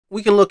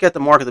we can look at the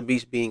mark of the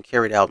beast being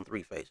carried out in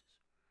three phases.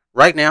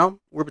 Right now,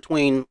 we're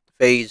between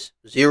phase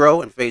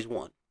 0 and phase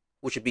 1,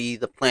 which would be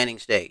the planning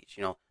stage.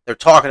 They're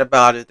talking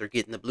about it, they're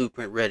getting the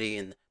blueprint ready,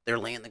 and they're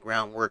laying the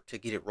groundwork to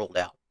get it rolled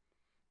out.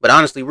 But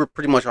honestly, we're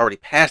pretty much already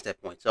past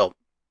that point. So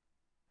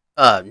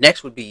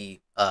next would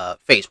be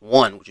phase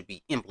 1, which would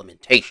be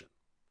implementation.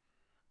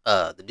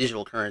 The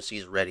digital currency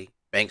is ready,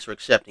 banks are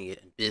accepting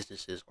it, and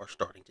businesses are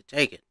starting to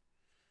take it.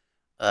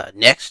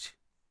 Next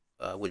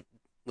would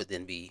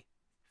then be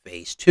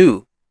phase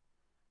 2.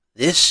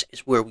 This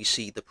is where we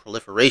see the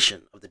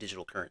proliferation of the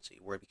digital currency,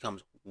 where it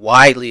becomes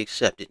widely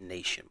accepted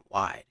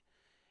nationwide.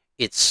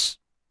 It's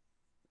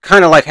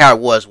kind of like how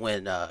it was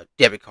when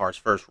debit cards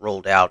first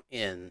rolled out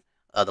in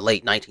the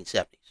late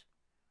 1970s.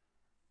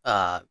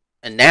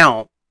 And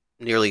now,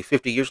 nearly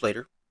 50 years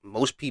later,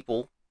 most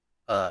people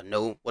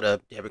know what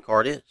a debit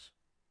card is.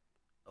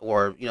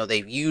 Or,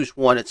 they've used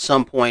one at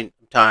some point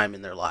in time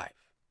in their life.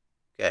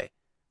 Okay.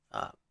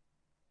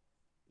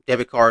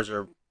 Debit cards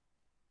are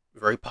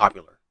very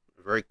popular,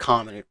 a very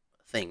common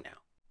thing now.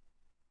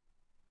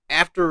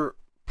 After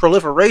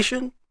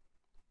proliferation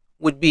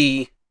would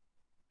be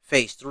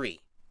phase 3,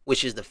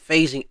 which is the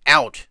phasing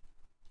out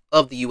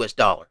of the US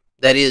dollar.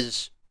 That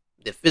is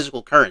the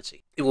physical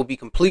currency. It will be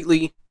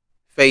completely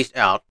phased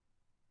out,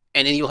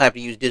 and then you'll have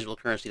to use digital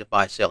currency to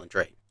buy, sell, and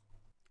trade.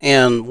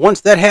 And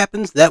once that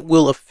happens, that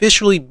will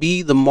officially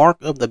be the mark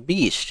of the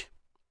beast.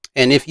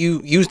 And if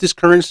you use this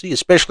currency,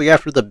 especially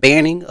after the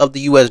banning of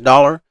the US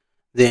dollar,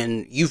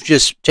 then you've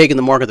just taken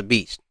the mark of the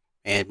beast.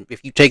 And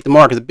if you take the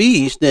mark of the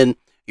beast, then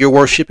you're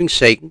worshiping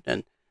Satan,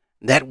 and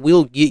that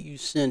will get you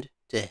sent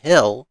to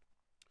hell.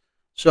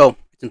 So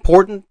it's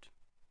important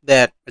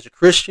that as a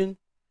Christian,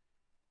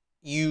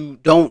 you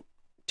don't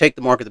take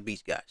the mark of the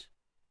beast, guys.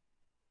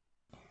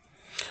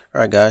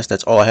 All right, guys,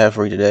 that's all I have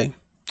for you today,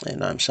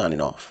 and I'm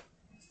signing off.